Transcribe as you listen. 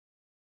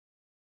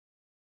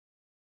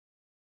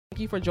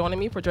you for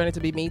joining to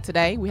be me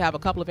today. We have a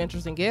couple of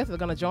interesting guests that are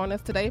going to join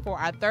us today for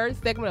our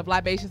third segment of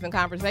Libations and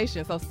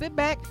Conversation. So sit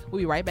back. We'll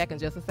be right back in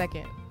just a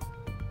second.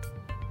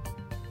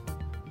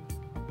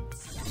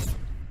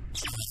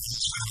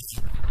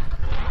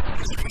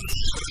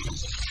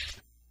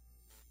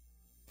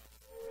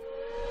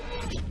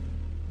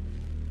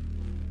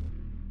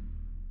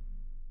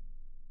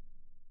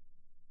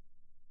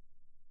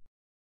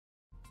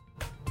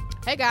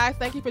 Hey guys,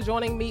 thank you for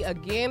joining me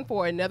again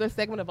for another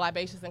segment of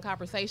Libations and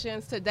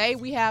Conversations. Today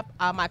we have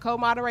my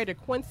co-moderator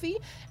Quincy,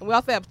 and we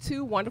also have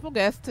two wonderful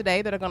guests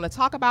today that are going to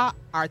talk about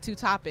our two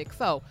topics.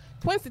 So,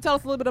 Quincy, tell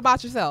us a little bit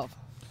about yourself.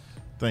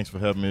 Thanks for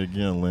having me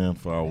again, Lynn,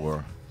 for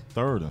our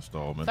third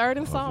installment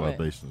of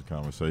Libations and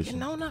Conversations.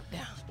 Getting on up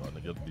now.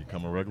 Starting to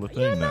become a regular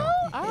thing now.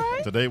 All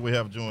right. Today we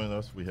have joining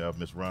us, we have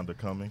Miss Rhonda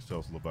Cummings. Tell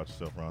us a little about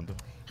yourself, Rhonda.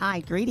 Hi,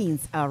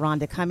 greetings,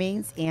 Rhonda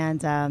Cummings,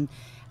 and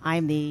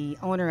I'm the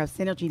owner of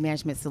Synergy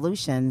Management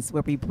Solutions,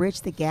 where we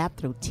bridge the gap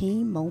through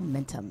team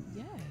momentum.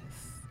 Yes.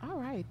 All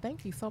right.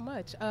 Thank you so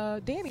much.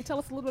 Danny, tell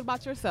us a little bit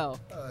about yourself.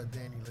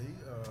 Danny Lee,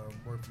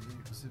 work for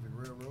Union Pacific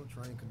Railroad,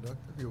 train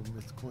conductor here with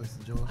Mr.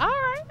 Quincy Johnson. All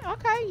right.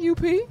 Okay,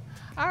 UP.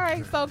 All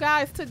right. So,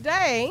 guys,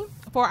 today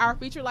for our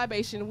featured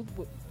libations,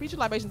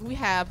 we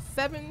have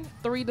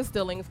 7-3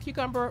 Distilling's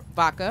Cucumber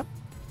Vodka.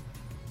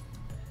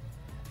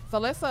 So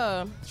let's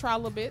try a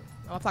little bit.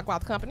 I'll talk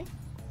about the company.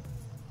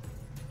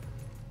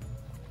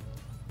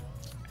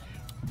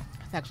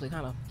 It's actually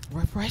kind of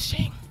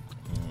refreshing.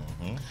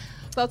 Mm-hmm.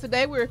 So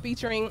today we're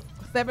featuring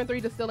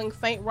 7-3 Distilling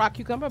St. Roch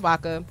Cucumber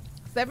Vodka.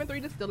 7-3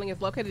 Distilling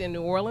is located in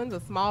New Orleans, a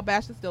small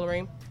batch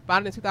distillery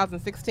founded in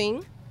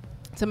 2016.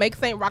 To make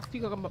St. Roch's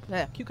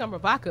cucumber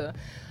vodka,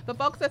 the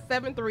folks at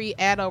 7-3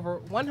 add over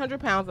 100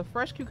 pounds of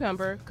fresh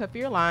cucumber,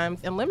 kaffir limes,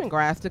 and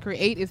lemongrass to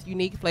create its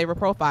unique flavor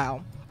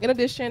profile. In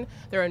addition,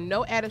 there are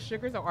no added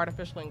sugars or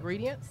artificial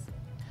ingredients.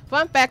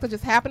 Fun fact, I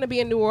just happened to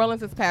be in New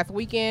Orleans this past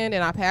weekend,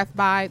 and I passed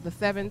by the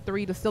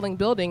 7-3 Distilling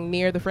building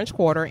near the French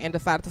Quarter and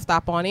decided to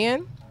stop on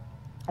in.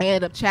 I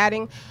ended up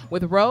chatting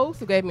with Rose,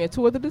 who gave me a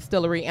tour of the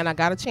distillery, and I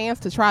got a chance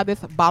to try this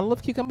bottle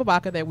of cucumber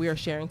vodka that we are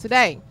sharing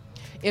today.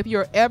 If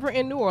you're ever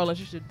in New Orleans,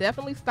 you should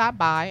definitely stop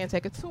by and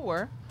take a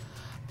tour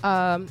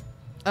of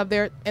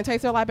their and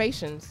taste their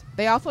libations.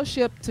 They also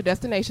ship to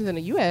destinations in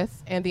the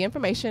U.S., and the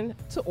information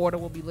to order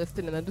will be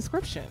listed in the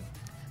description.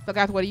 So,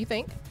 guys, what do you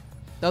think?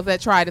 Those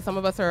that tried it, some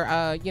of us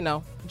are,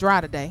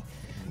 dry today.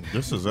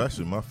 This is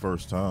actually my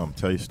first time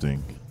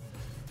tasting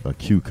a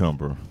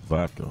cucumber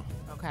vodka.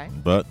 Okay.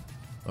 But,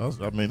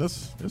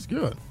 it's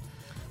good.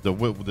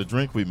 The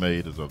drink we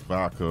made is a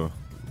vodka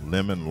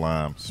lemon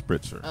lime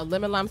spritzer. A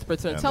lemon lime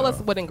spritzer. And, tell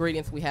us what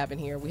ingredients we have in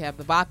here. We have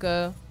the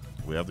vodka.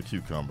 We have the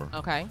cucumber.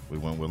 Okay. We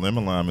went with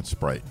lemon lime and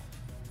Sprite.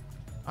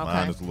 Okay.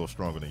 Mine is a little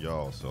stronger than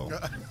y'all, so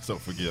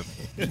forgive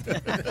me.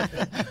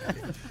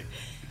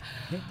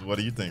 What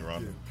do you think,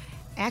 Rhonda?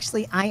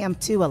 Actually, I am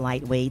too a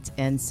lightweight,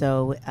 and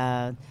so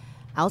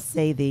I'll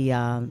say the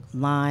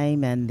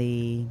lime and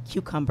the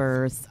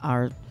cucumbers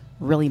are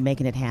really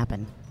making it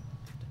happen.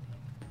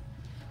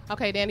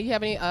 Okay, Dan, do you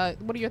have any,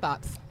 what are your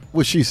thoughts?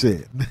 What she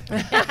said.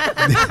 Okay,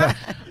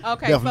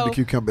 Definitely so the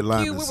cucumber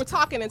lime. we were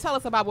talking, and tell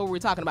us about what we were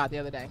talking about the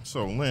other day.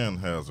 So Lynn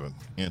has an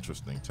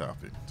interesting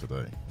topic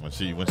today. When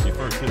she first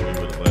hit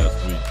me with it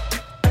last week,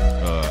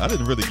 I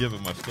didn't really give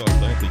it much thought. I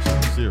don't think she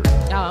was serious.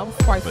 Oh, I was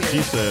quite But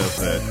serious. she says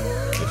that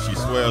if she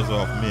swears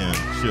off men,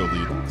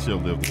 she'll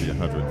live to be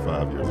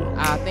 105 years old.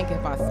 I think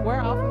if I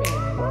swear off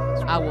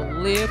men, I will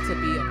live to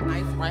be a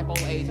nice, ripe old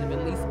age of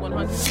at least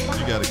 100.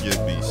 You got to give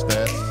me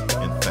stats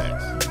and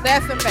facts.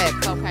 That's in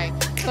fact, okay.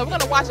 So we're going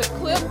to watch a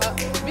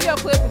video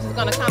clip, which is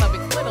going to kind of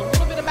explain a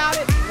little bit about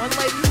it. One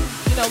lady,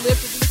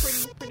 lived to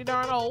be pretty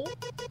darn old.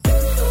 So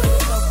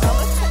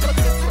let's take a look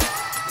at this clip.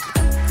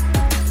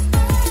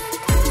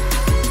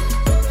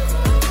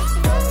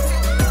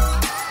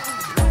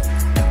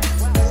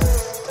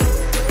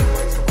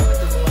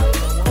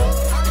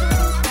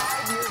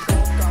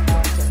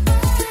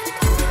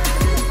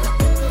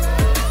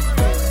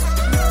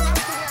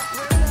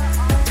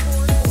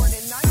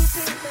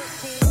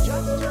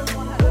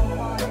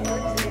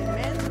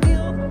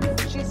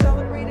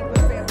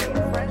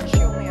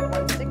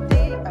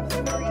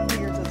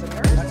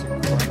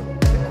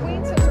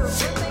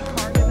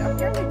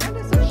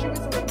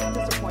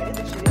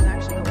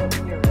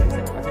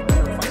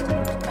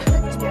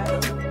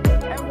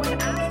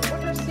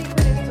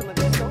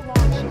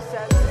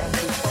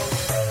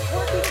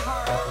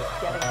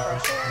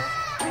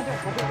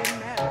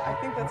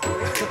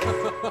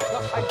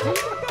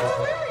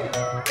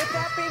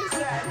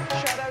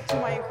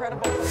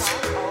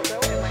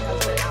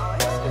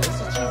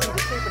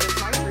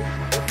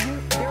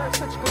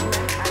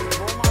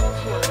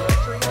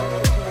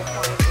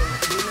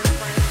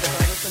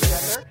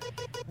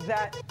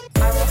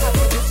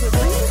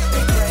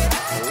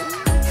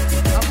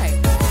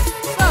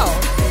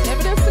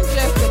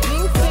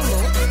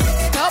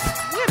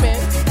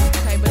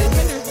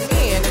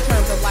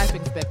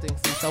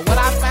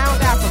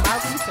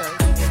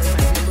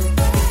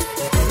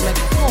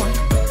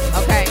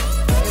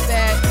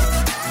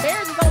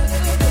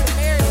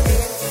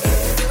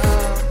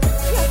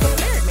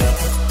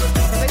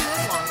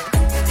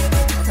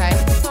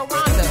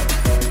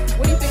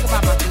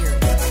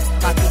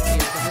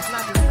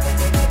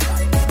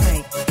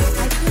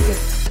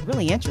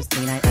 really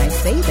interesting. I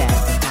say that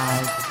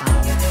because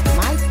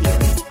my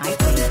theory, I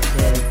think,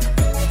 is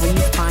when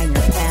you find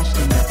your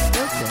passion, your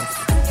purpose,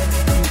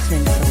 you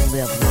tend to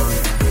live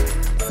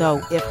longer. So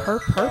if her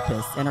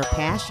purpose and her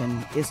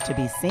passion is to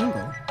be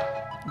single,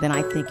 then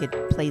I think it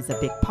plays a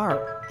big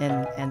part.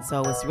 And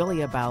so it's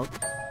really about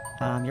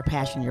your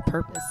passion, your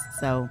purpose.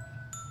 So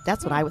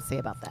that's what I would say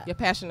about that. Your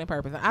passion and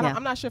purpose.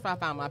 I'm not sure if I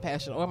found my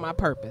passion or my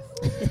purpose.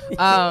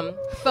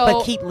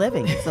 But keep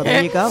living. So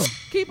there you go.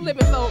 Keep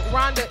living. So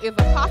Rhonda, is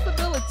a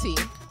possibility.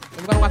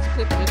 We're going to watch a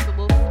clip in just a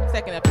little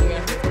second after we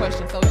answer this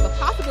question. So it's a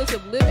possibility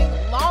of living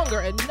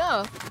longer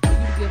enough for you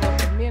to give up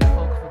the men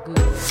folk for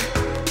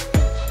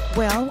good.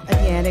 Well,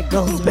 again, it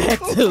goes back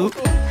to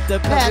the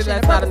passion.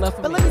 That's not enough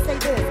for but me. let me say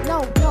this.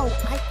 No.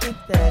 I think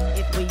that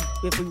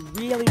if we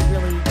really,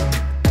 really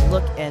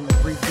look and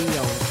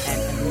reveal and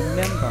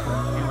remember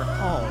and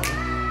recall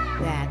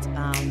that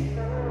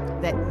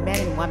that men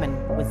and women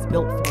was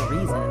built for a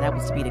reason, and that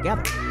was to be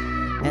together.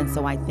 And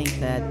so I think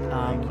that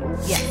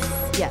yes.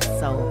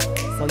 So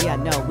yeah,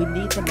 no, we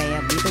need the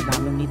man, we need the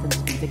woman, we need them to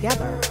be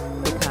together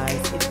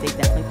because they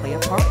definitely play a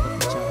part with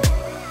each other.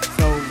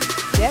 So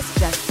that's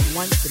just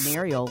one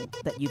scenario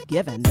that you've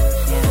given,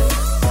 and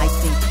I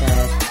think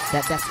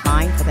that's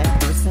fine for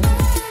that person.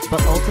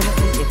 But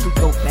ultimately, if we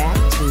go back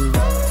to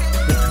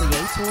the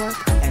Creator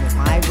and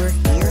why we're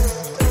here,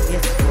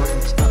 it's for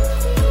each other.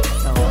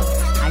 So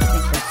I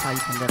think that's how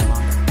you can live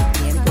longer.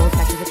 And it goes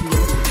back to the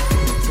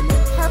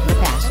purpose,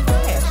 passion.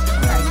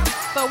 Right.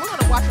 So we're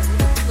gonna watch a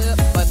little clip,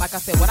 but like I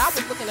said, when I was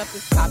looking up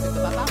this topic,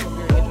 because I thought it was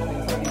very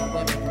interesting, some of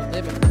these women were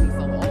living to be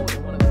so old,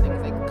 and one of the things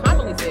they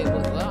commonly said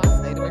was, "Well, I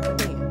stayed away from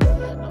men."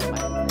 And I'm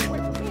like, "Stay away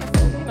from men."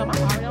 So I'm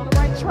already on the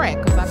right track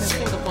because I've been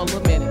single for a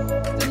little minute.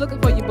 Still looking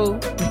for you, boo.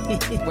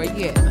 Where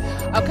you at?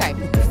 Okay.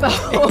 So,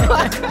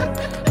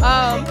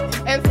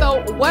 and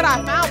so what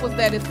I found was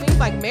that it seems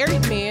like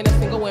married men and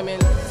single women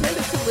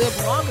tended to live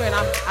longer, and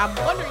I'm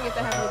wondering if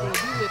that has anything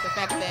to do with the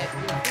fact that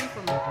you're free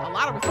from a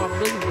lot of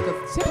responsibilities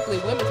because typically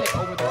women take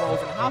over the roles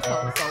in the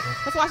household. So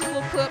let's watch this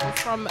little clip.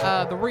 It's from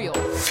The Real.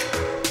 What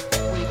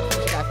do you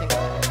guys think of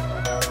that?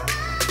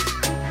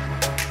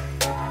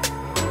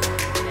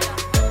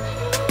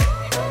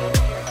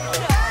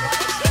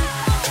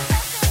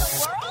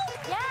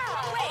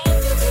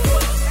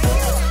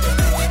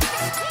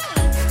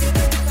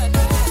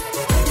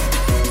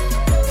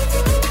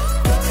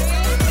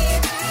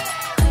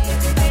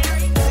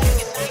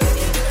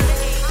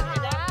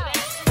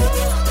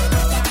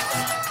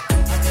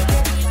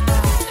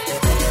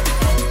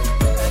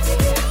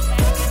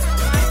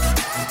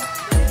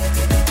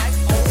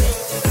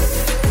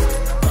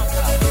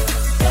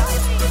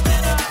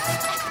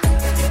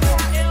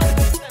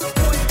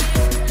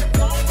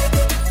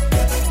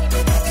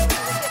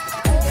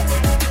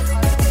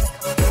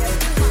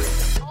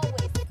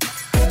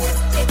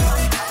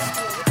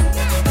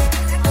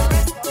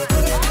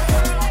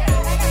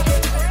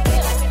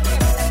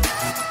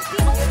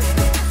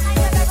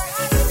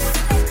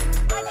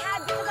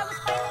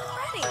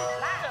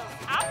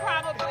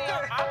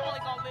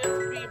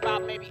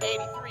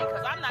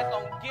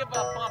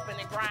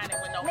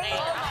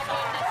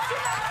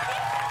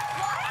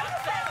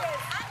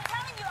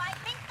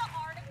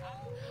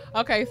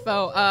 Okay,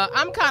 so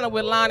I'm kind of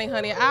with Lonnie,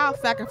 honey. I'll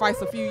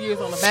sacrifice a few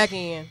years on the back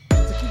end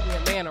to keep me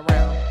a man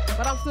around.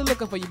 But I'm still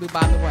looking for you, boo,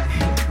 by the way.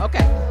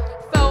 Okay,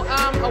 so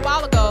a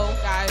while ago,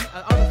 guys,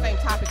 on the same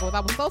topic, I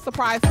was so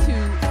surprised to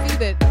see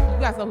that, you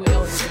guys know who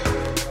Ellen is.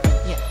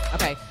 Yeah,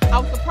 okay. I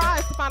was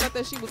surprised to find out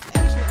that she was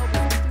actually over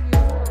 60 years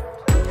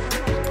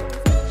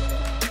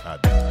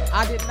old.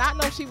 I did not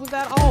know she was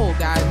that old,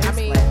 guys. I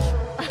mean,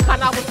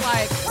 and I was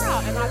like,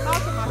 wow. And I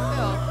thought to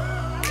myself,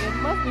 it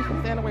must be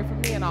from staying away from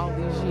me in all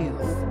these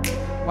years.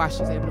 Why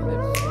she's able to live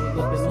a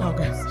little bit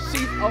longer.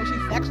 She's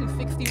actually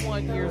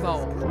 61 years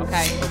old.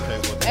 Okay.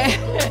 And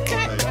if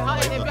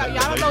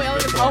y'all don't know, Ellen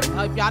is if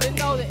y'all didn't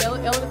know that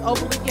Ellen is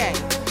openly gay.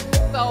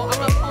 So I'm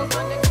gonna pose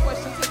my next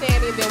question to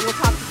Danny, and then we'll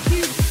talk to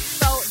Q.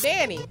 So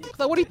Danny,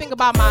 so what do you think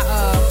about my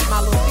my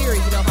little theory?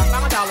 You know, if I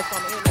found out it's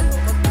on the internet.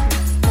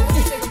 So what do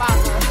you think about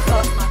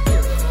my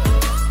theory?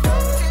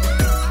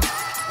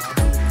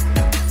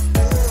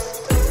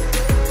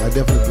 I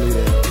definitely believe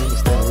that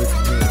staying away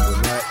from men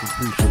will not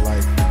increase your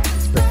life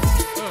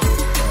expectancy.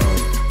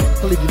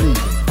 Only if you need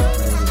them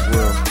in this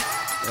world.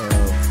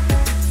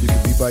 You can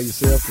be by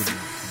yourself and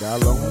die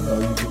alone,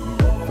 or you can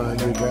find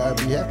your guy and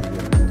be happy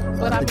with him.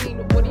 But I mean,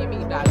 what do you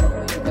mean die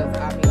lonely? Because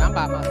I mean, I'm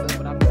by myself,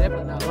 but I'm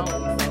definitely not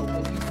lonely. So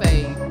if you say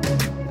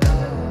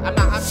I'm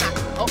not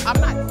single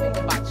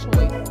by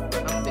choice.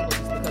 I'm single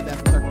just because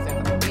that's the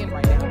circumstance I'm in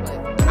right now.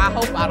 But I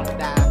hope I don't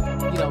die,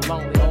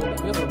 lonely, old, and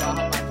miserable. I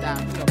hope I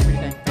die, pretty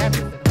damn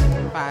fabulous at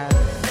 25.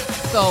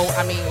 So,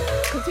 I mean,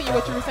 continue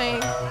what you were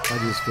saying. I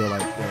just feel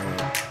like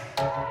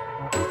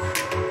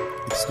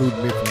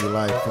excluding men from your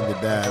life from the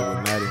die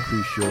will not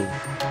increase your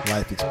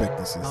life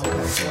expectancy.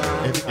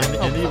 And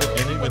even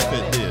if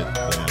it did,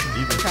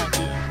 even if it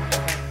did,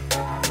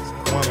 it's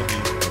quantity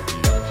of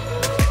you,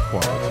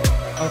 quality.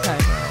 Okay.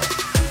 Now,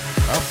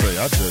 I'll say I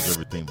judge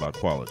everything by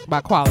quality.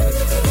 By quality.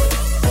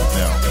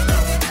 Now,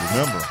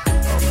 remember,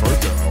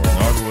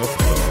 several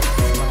episodes,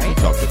 we Right.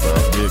 talked about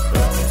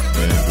mid-family,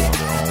 men going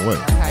their own way.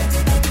 Okay.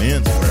 And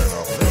men squaring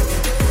off with that,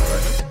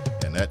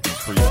 right? And that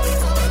increased their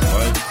quality of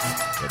life,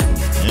 that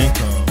boosted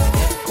income,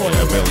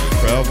 their ability to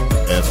travel,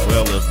 as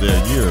well as their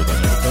years. I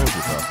never told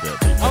you about that.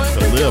 They tend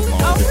to live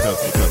longer because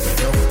they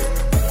healthy.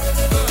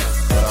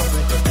 But I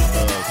think that's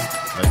because,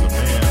 as a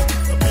man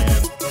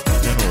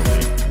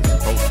generally is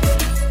supposed to be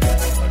a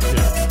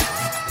caregiver,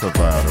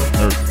 provider,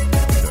 nurturer.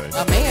 Okay?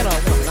 A man or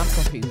a woman? I'm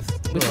confused.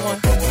 Which one? A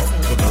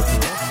nurturer also.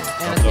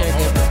 And a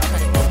caregiver.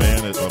 Okay. A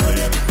man is a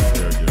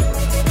caregiver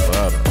and a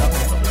provider of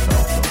his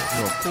household.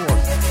 So of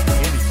course,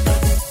 any sex,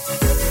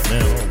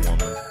 man or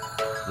woman,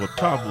 would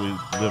probably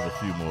live a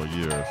few more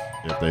years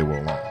if they were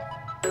alone.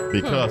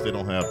 Because they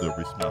don't have the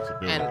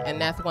responsibility. And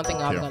that's one thing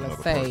I was Care going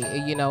for to another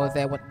say, you know, is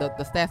that what the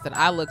stats that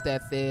I looked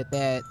at said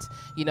that,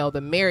 you know,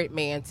 the married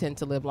man tend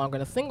to live longer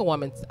and the single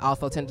woman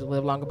also tend to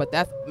live longer. But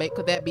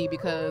could that be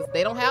because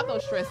they don't have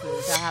those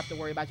stresses that have to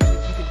worry about? You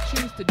can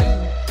choose to do,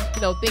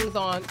 you know, things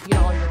on your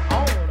own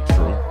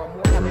or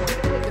more have more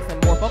independence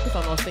and more focus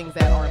on those things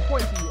that are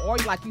important to you. Or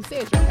like you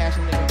said, your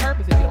passion and your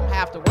purpose, if you don't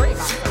have to worry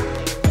about certain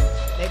things.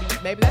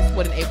 Maybe that's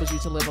what enables you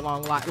to live a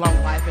long life.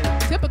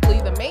 And typically,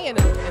 the man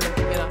in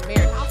a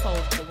married household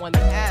is the one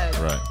that has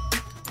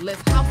less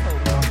household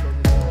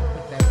responsibilities. Put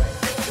it that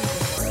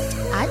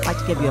way. I'd like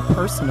to give you a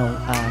personal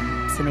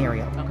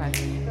scenario. Okay.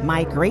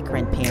 My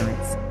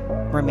great-grandparents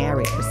were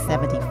married for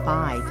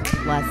 75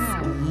 plus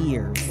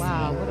years.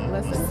 Wow, what a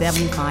blessing.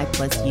 75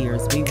 plus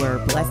years. We were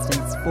blessed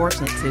and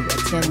fortunate to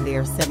attend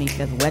their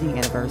 75th wedding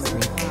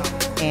anniversary.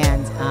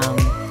 And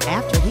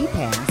after he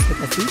passed,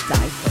 because he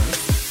died first,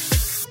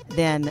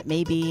 then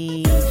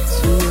maybe 2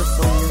 or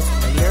so years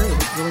later, it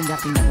was really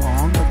nothing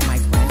wrong with my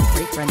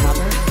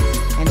great-grandmother,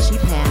 and she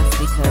passed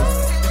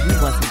because he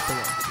wasn't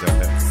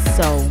there.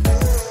 So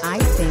I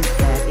think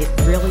that it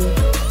really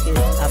is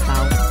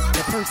about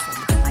the person.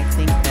 I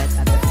think that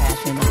the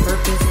passion, the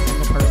purpose, and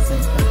the person,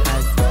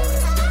 because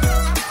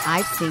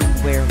I've seen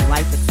where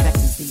life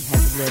expectancy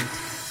has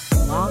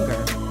lived longer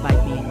by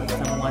being with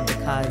someone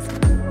because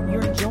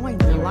you're enjoying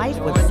your life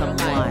with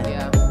someone.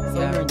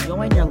 So you're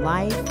enjoying your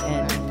life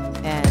and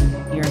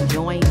you're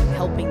enjoying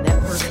helping that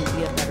person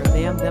be a better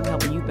them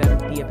helping you be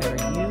a better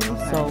you.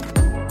 So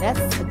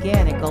that's,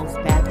 again, it goes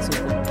back to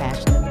the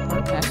passion and the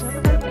purpose.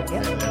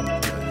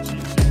 And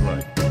she's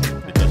right.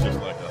 Because just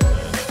like I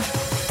said,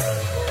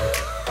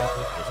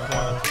 there's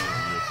quantity in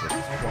years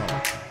versus quality.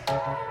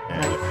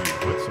 And if you're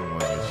with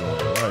someone and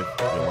enjoying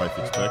your life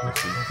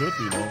expectancy could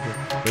be longer.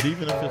 But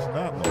even if it's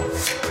not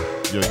longer,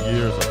 your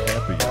years are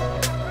happier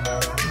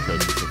because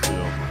you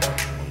fulfill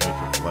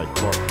a life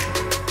partner.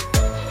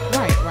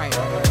 Right.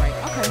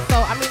 Okay, so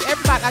I mean,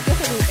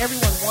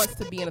 everyone wants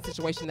to be in a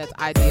situation that's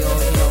ideal, you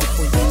know,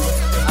 for you.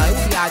 It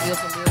would be ideal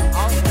to live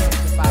all the way to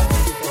 5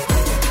 years with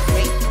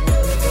mate.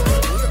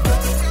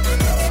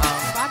 So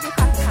I guess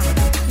I can kind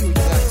of see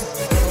what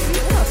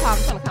you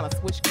guys are kind of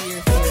switch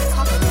gears here and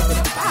talk a little bit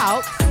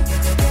about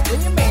when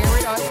you're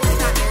married or when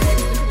you're not married,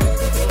 maybe you're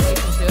in a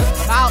relationship,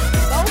 about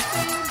those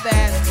things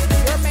that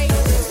your mate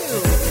can do.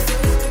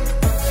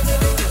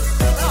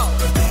 So,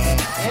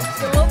 it's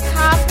a little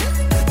topic.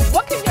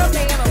 What can your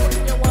man or what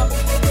can your woman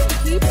do to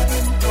keep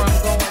you from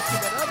going to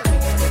that other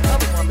man or that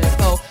other woman?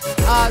 So,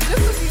 just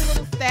a few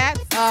little stats.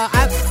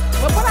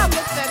 What I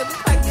looked at, it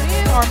looks like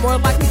men are more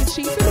likely to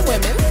cheat than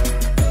women.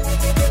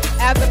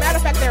 As a matter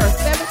of fact, there are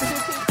 7 to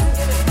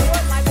 15%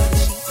 more likely to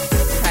cheat.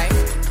 Okay,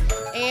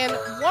 and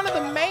one of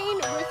the main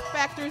risk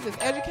factors is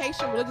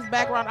education, religious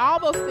background, all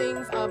those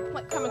things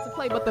come into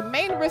play. But the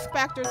main risk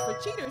factors for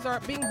cheaters are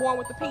being born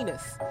with the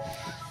penis.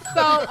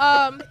 So,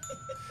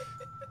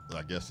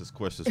 I guess this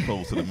question is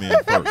posed to the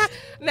men first.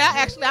 Now,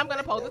 actually, I'm going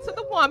to pose it to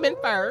the woman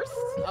first,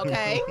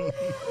 okay?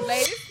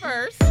 Ladies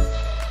first.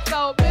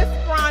 So, Miss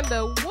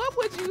Rhonda, what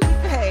would you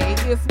say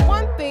is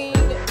one thing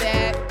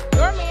that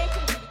your man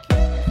can do to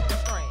keep you from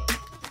straying?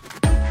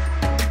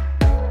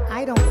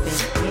 I don't think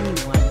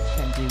anyone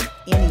can do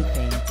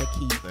anything to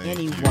keep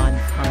anyone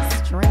from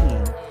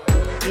straying.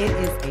 It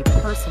is a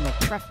personal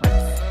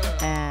preference.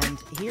 And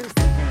here's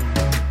the thing.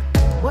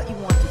 What you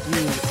want to do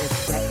is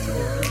get to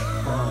the root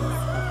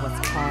cause of what's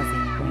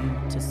causing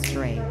you to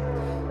stray.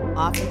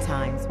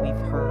 Oftentimes,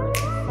 we've heard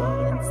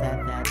and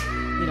said that,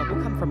 you know,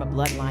 we come from a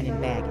bloodline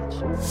and baggage.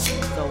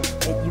 So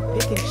if you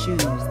pick and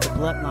choose the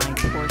bloodline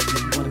portion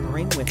that you want to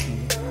bring with you,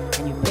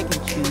 and you pick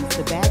and choose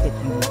the baggage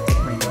you want to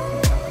bring with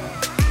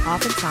you.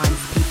 Oftentimes,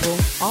 people,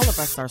 all of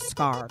us are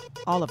scarred.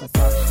 All of us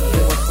are. We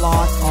were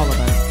flawed, all of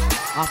us.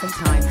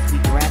 Oftentimes, we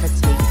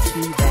gravitate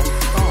to that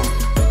scar.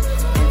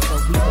 And so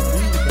we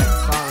believe that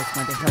scar is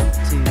going to help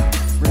to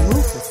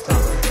remove the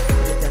scar,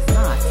 but it does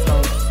not. So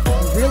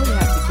you really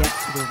have to get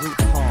to the root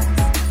cause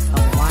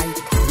of why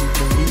you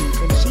believe.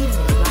 And cheating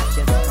is not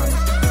just from,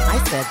 I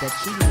said that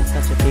cheating is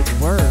such a big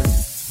word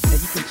that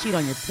you can cheat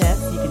on your test,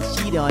 you can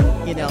cheat on,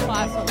 you know, It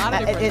applies to a lot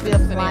of different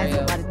it applies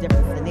to a scenarios. lot of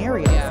different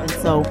scenarios. Yeah. And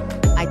so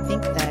I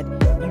think that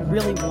you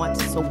really want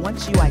to, so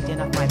once you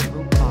identify the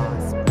root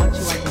cause, once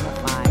you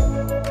identify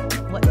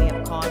what may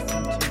have caused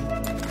you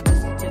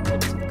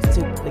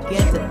to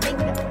begin to think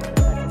that way,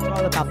 because it's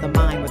all about about the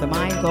mind. Where the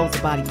mind goes, the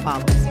body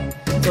follows.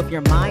 So if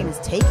your mind is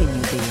taking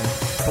you there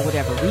for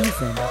whatever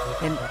reason,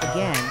 then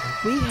again,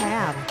 we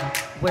have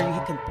where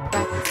you can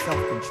practice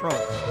self-control.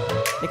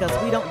 Because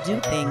we don't do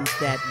things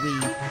that we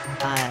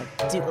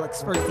do. Like,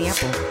 for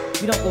example,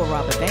 you don't go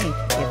rob a bank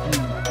if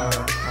you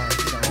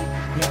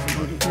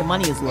your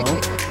money is low.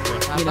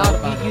 You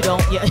know, you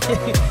don't. Yeah,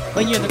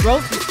 when you're in the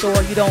grocery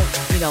store, you don't,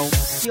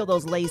 steal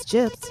those Lay's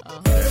chips.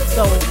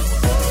 So,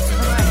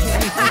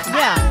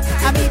 yeah,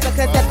 I mean, because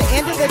at the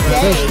end of the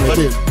day,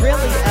 it's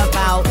really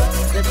about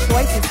the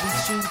choices we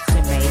choose to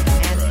make,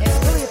 and it's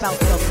really about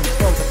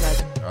self-control.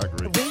 Because I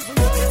agree. we really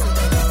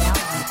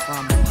value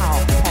from Paul.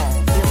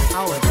 There's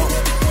power in Paul.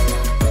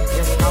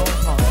 There's power in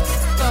Paul.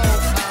 So,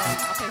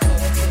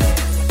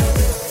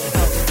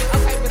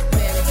 okay, Mr.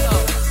 Manny, so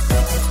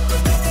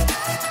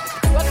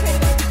what can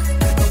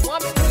a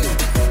woman do?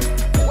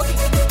 What can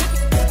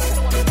a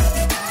woman do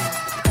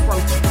from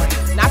stray?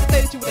 Not to say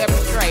that you would ever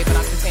stray, but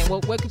I'm just saying,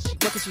 what could she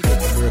do?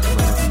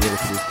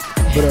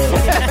 But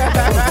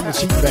coming from a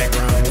cheating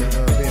background,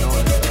 being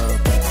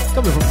honest,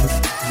 coming from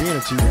being a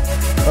cheater,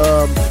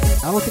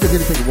 I don't think there's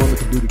anything a woman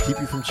can do to keep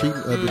you from cheating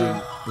other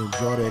than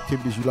enjoy the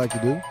activities you like to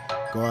do.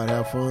 Go out and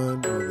have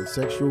fun, whether it's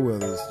sexual,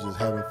 whether it's just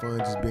having fun,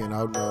 just being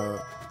out and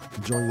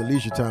enjoying your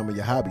leisure time and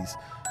your hobbies.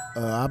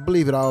 I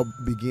believe it all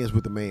begins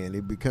with the man.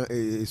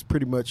 It's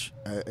pretty much,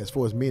 as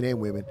far as men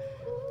and women,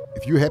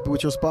 if you're happy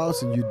with your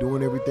spouse and you're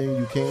doing everything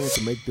you can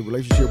to make the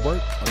relationship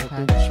work, I don't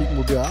think cheating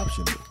will be an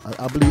option.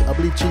 I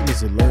believe cheating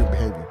is a learned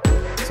behavior.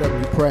 Something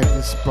you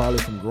practice probably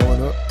from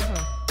growing up.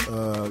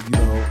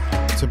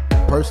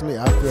 Personally,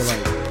 I feel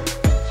like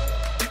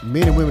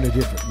men and women are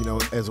different.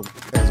 As a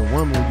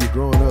woman, when you're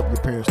growing up,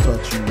 your parents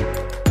taught you,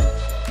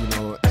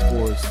 as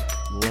far as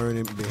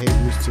learning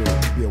behaviors to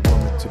be a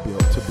woman, to be a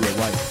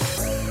wife,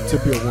 to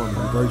be a woman,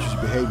 your virtuous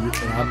behavior.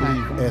 And I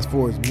believe, as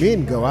far as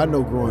men go, I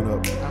know growing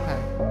up.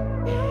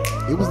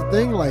 It was a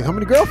thing like how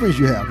many girlfriends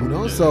you have,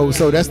 So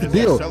that's the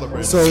deal.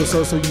 So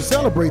you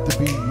celebrate to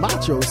be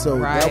macho. So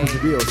that was the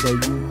deal. So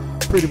you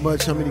pretty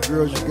much how many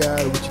girls you got,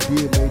 or what you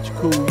did made you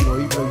cool. Even though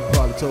you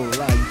probably told a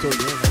lie, you told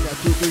me I got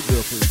 2 or 3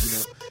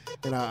 girlfriends.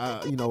 And I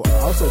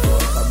also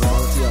thought I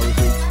was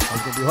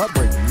gonna be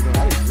heartbreaking.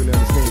 I didn't really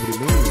understand what it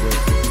means, but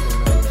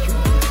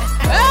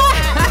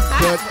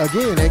but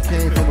again, that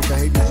came from a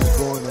behavior just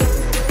growing up.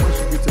 Once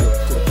you get to the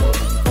point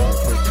where you can be a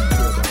person you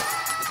care about,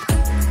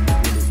 and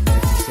you really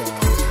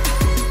exercise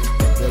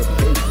better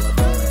behavior,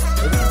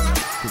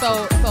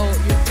 So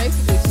you're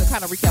basically, to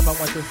kind of recap on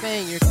what you're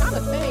saying, you're kind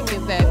of saying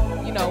is that,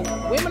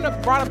 women are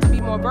brought up to be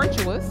more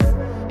virtuous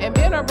and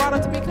men are brought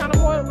up to be kind of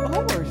more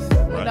whores.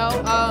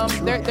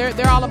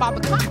 They're all about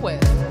the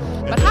conquest.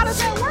 But how does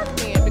that work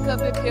then?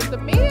 Because if the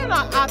men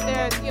are out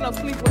there,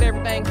 sleep with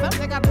everything,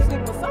 they got to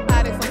sleep with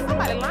somebody, so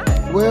somebody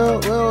lying. Well,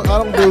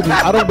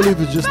 I don't believe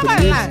it's just the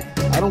men.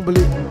 I don't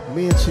believe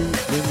men cheat,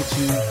 women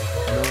cheat.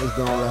 Numbers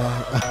don't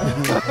lie.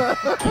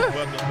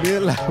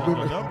 Men lie,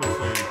 women. Numbers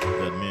say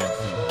that men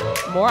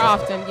cheat more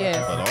often, yes.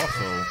 But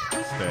also,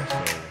 stats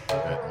show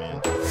that men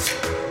cheat.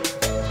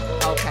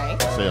 Okay.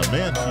 Say a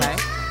man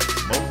cheats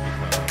most of the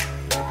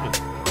time.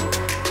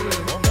 A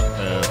woman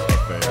has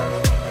affairs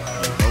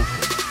and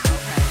emotions.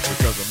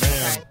 Because a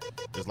man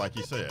is like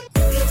you said,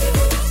 he's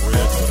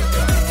bred with a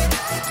guy.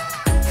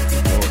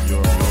 Your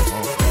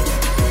uncle.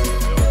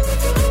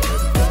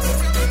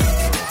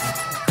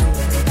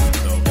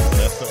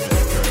 That's something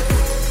you care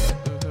about.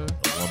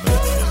 A woman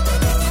is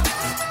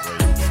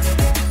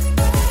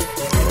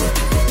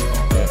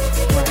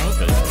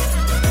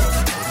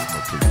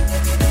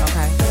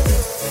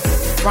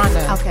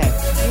Rhonda. Okay,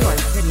 you are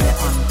hitting that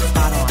on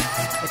spot on,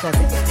 because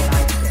this is what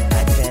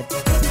I said.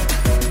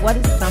 What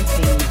is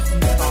something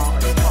you saw or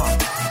taught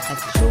as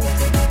children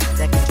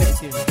that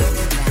contributed to this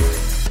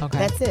now? Okay.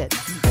 That's it.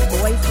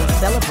 Boys were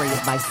celebrated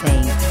by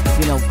saying,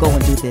 go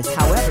and do this.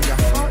 However, your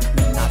heart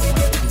may not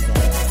want to do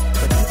that,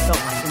 but you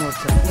felt like in order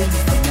to please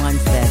the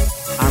ones that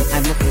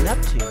I'm looking up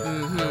to,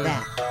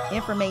 that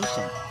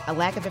information, a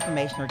lack of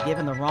information or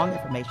giving the wrong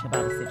information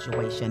about a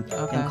situation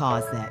can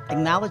cause that.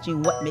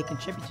 Acknowledging what may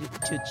contribute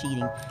to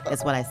cheating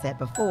is what I said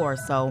before.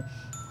 So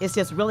it's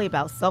just really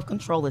about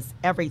self-control is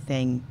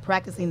everything.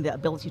 Practicing the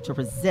ability to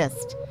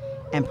resist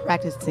and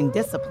practicing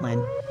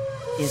discipline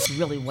is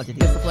really what it is.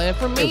 Discipline.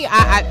 For me,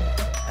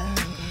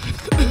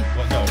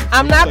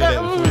 I'm not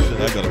going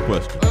to... I got a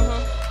question.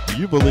 Do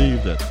you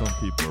believe that some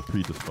people are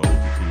predisposed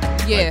to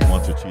cheating? Yes. Like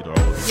want to cheat all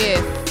the time?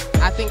 Yes.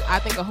 I think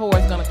a whore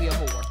is going to be a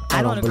whore.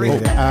 I don't agree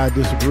with that. I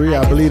disagree.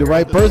 I believe the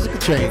right person can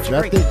change.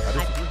 I think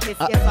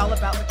it's all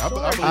about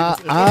maturity.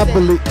 I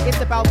believe it's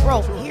about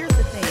growth. Here's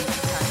the thing.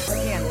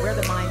 Again, where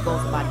the mind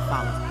goes, the body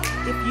follows.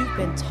 If you've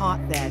been taught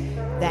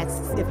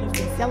if you've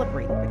been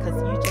celebrated,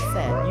 because you just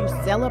said you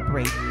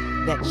celebrate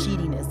that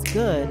cheating is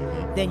good,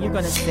 then you're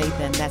going to say,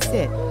 then that's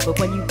it. But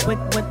when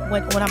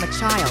I'm a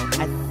child,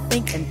 I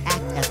think and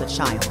act as a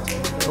child.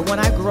 But when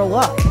I grow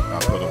up,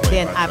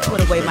 then I put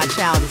away my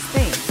childish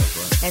things.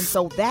 And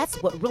so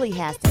that's what really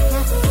has to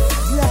happen.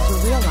 You have to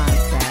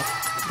realize that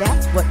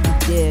that's what you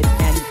did,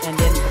 and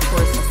then, of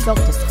course,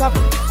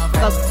 self-discovery.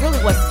 Because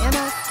really what's in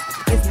us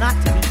is not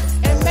to be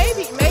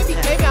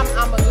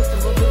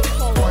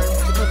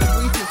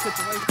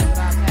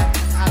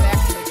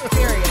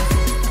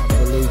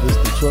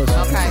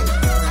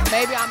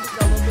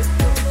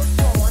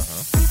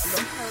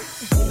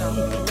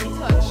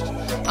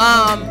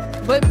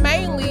But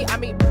mainly, I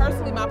mean,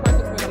 personally, my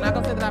personal experience, I'm not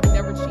gonna say that I've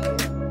never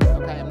cheated.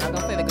 Okay, I'm not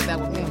gonna say that because that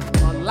would be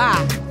a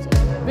lie,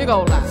 big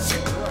old lie.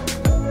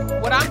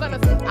 What I'm gonna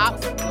say,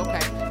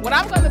 what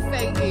I'm gonna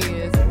say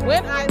is,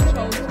 when I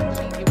chose to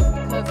cheat, it was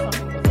because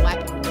something was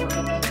lacking for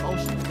me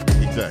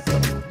emotionally. Exactly.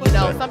 You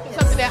know, something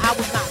that I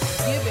was not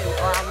given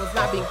or I was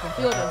not being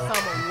fulfilled in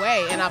some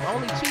way, and I've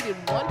only cheated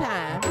one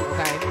time.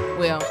 Okay,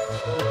 well,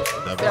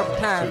 several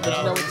times, but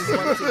you know, just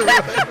one.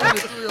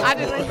 I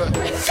just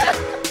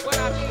what I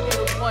mean it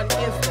was one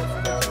instance.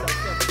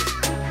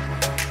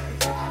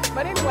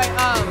 But anyway,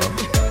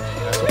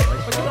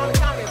 but you know the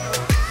comments.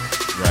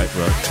 Right.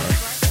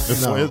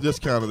 It's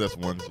just kind of that's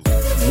one.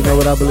 You know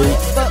what I believe?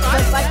 But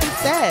like you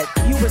said,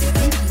 you were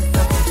seeking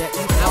something that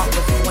you thought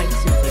was going to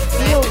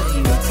fulfill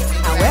you.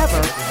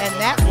 However, and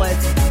that was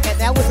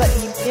an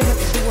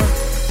immature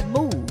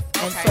move.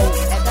 And so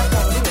and that's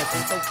all it is.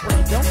 And so what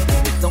you don't do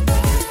is don't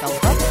beat yourself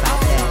up about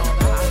that.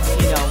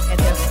 You know, and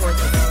then of course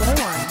the storm,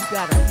 you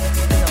gotta,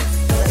 you know,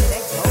 let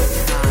that go.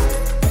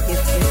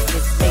 It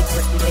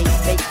may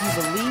make you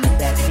believe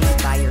that being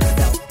by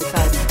yourself.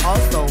 Because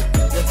also,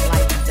 just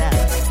like that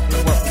is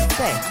what we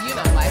say. You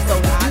know, like So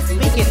if you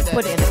speak it and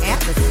put it in the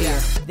atmosphere,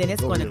 then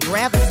it's going to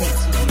gravitate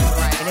to you.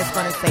 And it's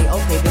going to say,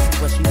 okay, this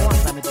is what she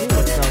wants, I'm going to do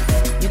it. So,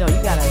 you know,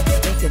 you got to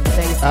think and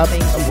say some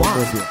things you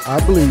want. I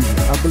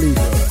believe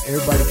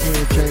everybody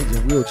can change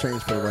and will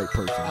change for the right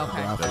person.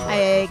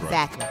 Okay.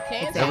 Exactly.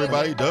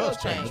 Everybody does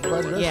change.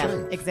 Everybody does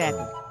change.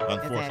 Exactly.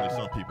 Unfortunately,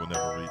 some people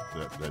never reach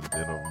that they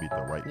never meet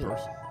the right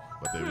person,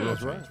 but they will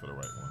change for the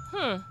right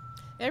one.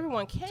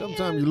 Everyone can.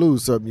 Sometimes you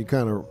lose something, you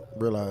kind of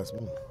realize.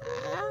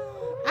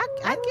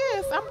 I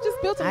guess I'm just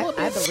built a little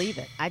bit. I believe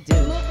it. I do. A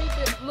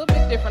little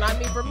bit different. I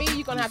mean, for me,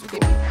 you're gonna have to give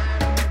me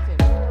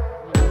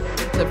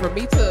time for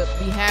me to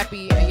be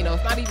happy. And you know,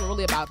 it's not even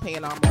really about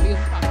paying all my bills.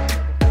 It's about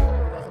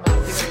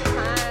giving me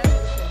time.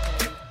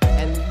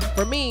 And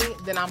for me,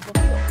 then I'm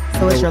fulfilled.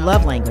 So it's your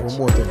love language. One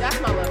more thing.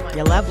 That's my love language.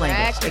 Your love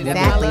language. Exactly.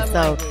 Exactly. That's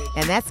my love So, language.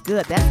 and that's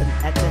good. That's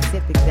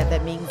it. Because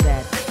that means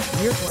that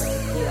you're going to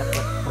get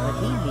what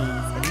he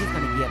needs, and he's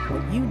going to get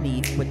what you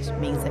need, which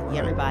means that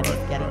everybody's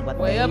getting what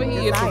Wherever they he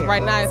is desire.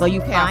 right now. So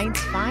you find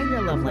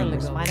your love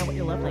language. Find out what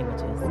your love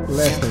language is.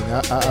 Last thing,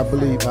 I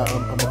believe,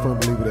 I'm a firm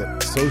believer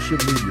that social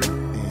media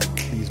and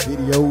these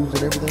videos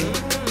and everything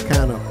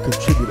kind of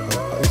contribute.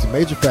 It's a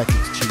major factor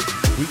to cheating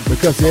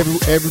because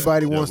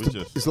everybody wants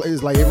to.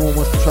 It's like everyone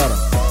wants to try to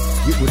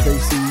get what they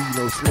see. You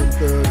know, Slim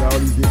Thug, all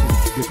these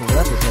different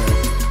rappers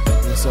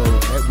have, and so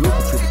that will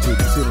contribute to it.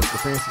 You see the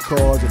fancy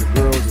cars and the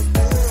girls,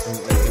 and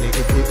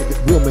it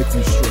will make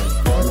you stray.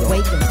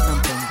 Awaken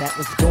something that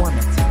was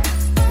dormant,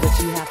 but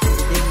you have to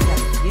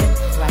get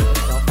right in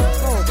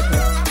self-control,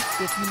 because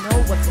if you know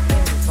what the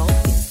end result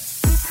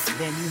is,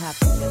 then you have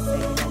to just say,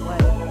 you know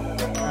what,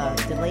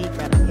 delayed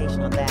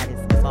gratification on that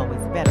is always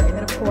better. And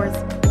then of course,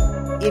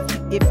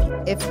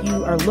 if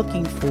you are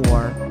looking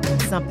for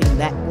something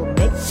that will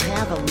make you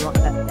have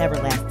an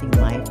everlasting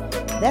life,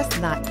 that's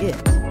not it.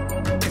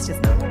 It's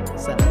just not.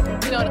 So,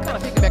 you know, to kind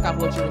of piggyback off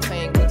what you were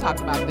saying, we talked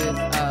about this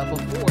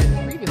before in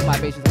the previous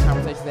libations and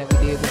conversations that we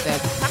did, was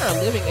that we kind of are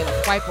living in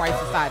a swipe right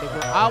society.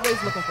 We're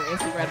always looking for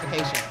instant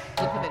gratification,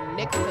 looking for the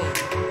next thing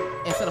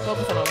instead of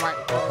focusing on what's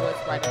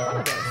right in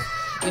front of us.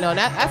 You know, and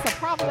that's a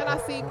problem that I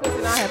see. Chris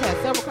and I have had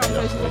several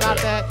conversations about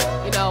that.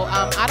 You know,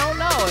 I don't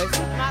know. It's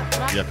not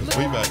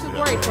looking too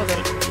great for the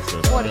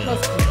 40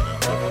 plus.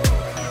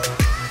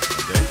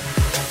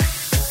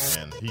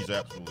 And he's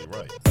absolutely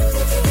right.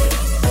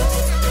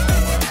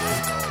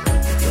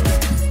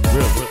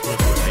 We're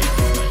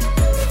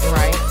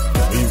right.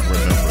 We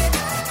remember a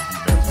time when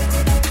you met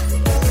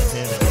somebody with a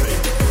pen and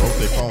paper, wrote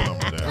their phone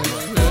number down.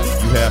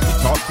 You have to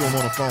talk to them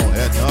on the phone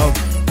ad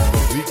nauseum.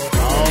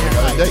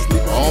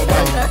 All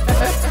day. Then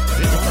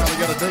you finally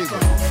got a date with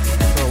them.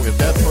 So if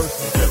that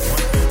person that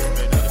one day you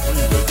may not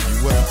agree with, you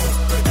wouldn't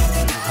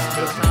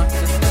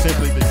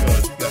simply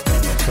because you got too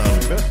much time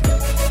invested.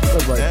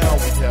 That's right. Now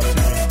we have too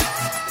many.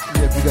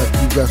 Yeah,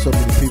 you got so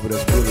many people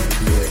that's willing to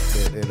be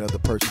that other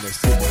person that's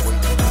sitting there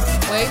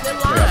waiting in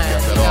line,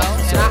 you know.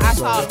 And I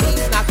saw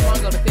these not too long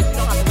ago that said you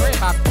don't have to worry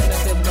about putting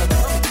that business on the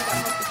phone.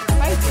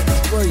 You got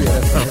to Well,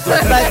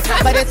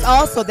 yeah, but it's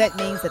also, that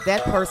means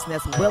that person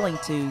that's willing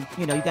to,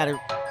 you know, you got to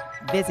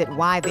visit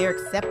why they're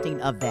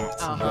accepting of that.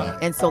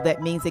 And so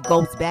that means it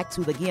goes back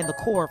to, again, the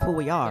core of who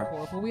we are. The core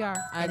of who we are.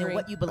 I and agree. then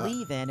what you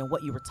believe in and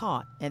what you were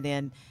taught. And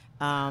then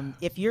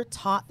if you're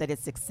taught that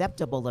it's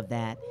acceptable of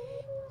that,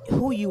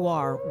 who you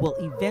are will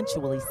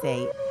eventually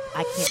say,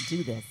 I can't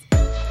do this.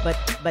 But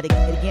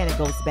again, it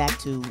goes back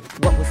to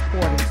what was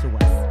poured into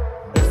us.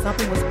 If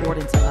something was poured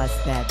into us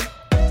that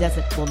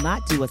will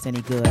not do us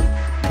any good,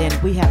 then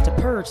we have to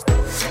purge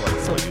that.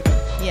 So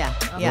yeah,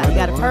 you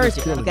got to purge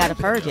it. You got to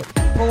purge it.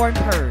 Pour and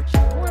purge.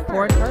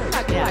 Pour and purge.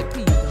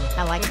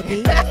 I like the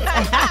peas.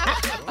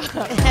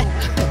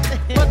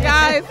 But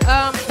guys,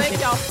 thank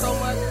y'all so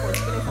much for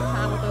spending some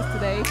time with us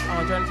today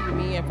on Journey to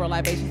Me and for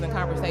Libations and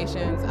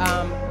Conversations.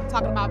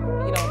 Talking about,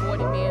 you know,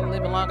 avoiding men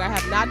living longer. I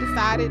have not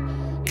decided,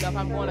 you know, if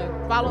I'm going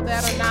to follow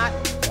that or not.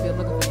 Still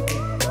looking for you.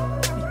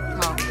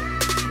 Call.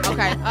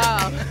 Okay.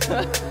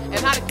 And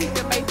how to keep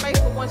your face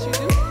faithful once you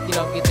do,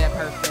 get that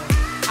person.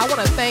 I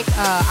want to thank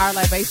our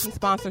libation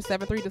sponsor,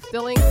 73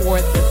 Distilling, for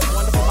this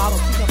wonderful bottle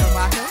of cucumber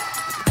vodka.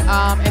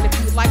 And if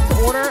you'd like to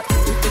order,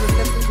 just go to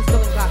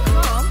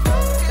 73distilling.com.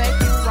 Thank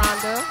you,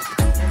 Rhonda,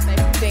 and thank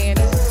you,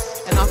 Danny,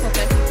 and also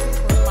thank you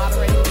for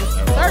moderating this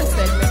third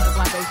segment of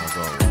Libation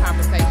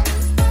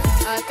Conversations.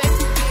 Thank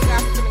you again,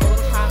 guys, for spending a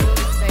little time with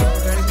me today for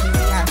Dirty TV.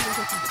 I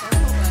appreciate you so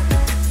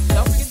much.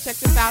 Don't forget to check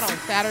this out on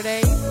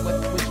Saturday,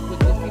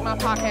 which will be my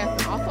podcast,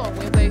 and also on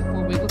Wednesday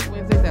for Wiggles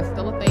Wednesdays. That's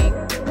still a thing.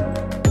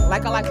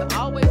 Like I like to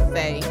always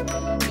say,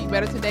 be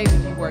better today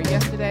than you were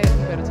yesterday.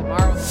 Be better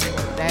tomorrow than you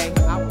were today.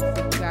 I will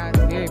see you guys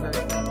very, very soon.